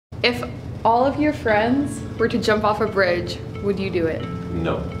If all of your friends were to jump off a bridge, would you do it?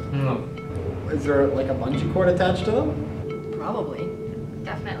 No. No. Is there like a bungee cord attached to them? Probably.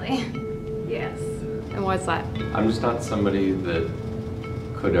 Definitely. Yes. And what's that? I'm just not somebody that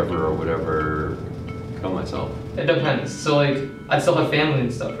could ever or would ever kill myself. It depends. So like, I'd still have family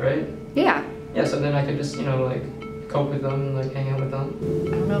and stuff, right? Yeah. Yeah, so then I could just, you know, like, cope with them and like hang out with them.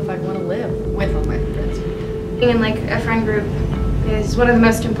 I don't know if I'd want to live with all my friends. Being in like a friend group is one of the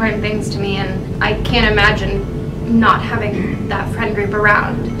most important things to me, and I can't imagine not having that friend group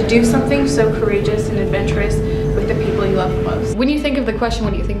around. Do something so courageous and adventurous with the people you love the most. When you think of the question,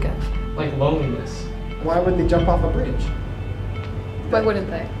 what do you think of? Like loneliness. Why would they jump off a bridge? Why wouldn't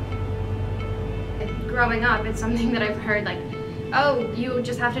they? Growing up, it's something that I've heard like, oh, you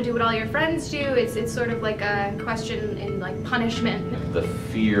just have to do what all your friends do. It's sort of like a question in like punishment. The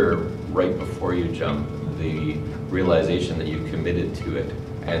fear right before you jump, the realization that you committed to it,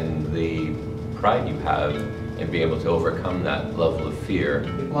 and the pride you have in being able to overcome that level of fear. A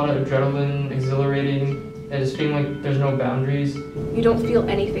lot of adrenaline, exhilarating, and just feeling like there's no boundaries. You don't feel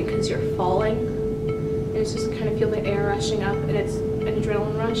anything because you're falling. And it's just kind of feel the air rushing up, and it's an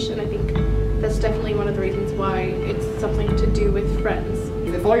adrenaline rush, and I think that's definitely one of the reasons why it's something to do with friends.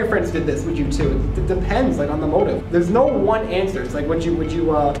 If all your friends did this, would you too? It depends, like, on the motive. There's no one answer. It's like, would you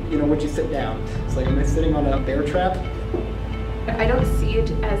sit down? It's like, am I sitting on a bear trap? I don't see it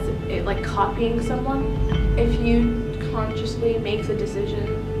as like copying someone. If you consciously make the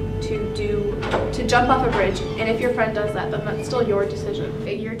decision to jump off a bridge, and if your friend does that, then that's still your decision.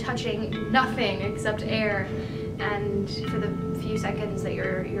 You're touching nothing except air, and for the few seconds that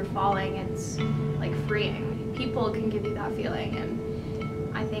you're falling, it's like freeing. People can give you that feeling,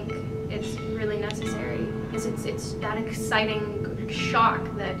 and I think it's really necessary because it's that exciting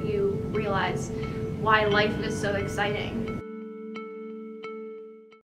shock that you realize why life is so exciting.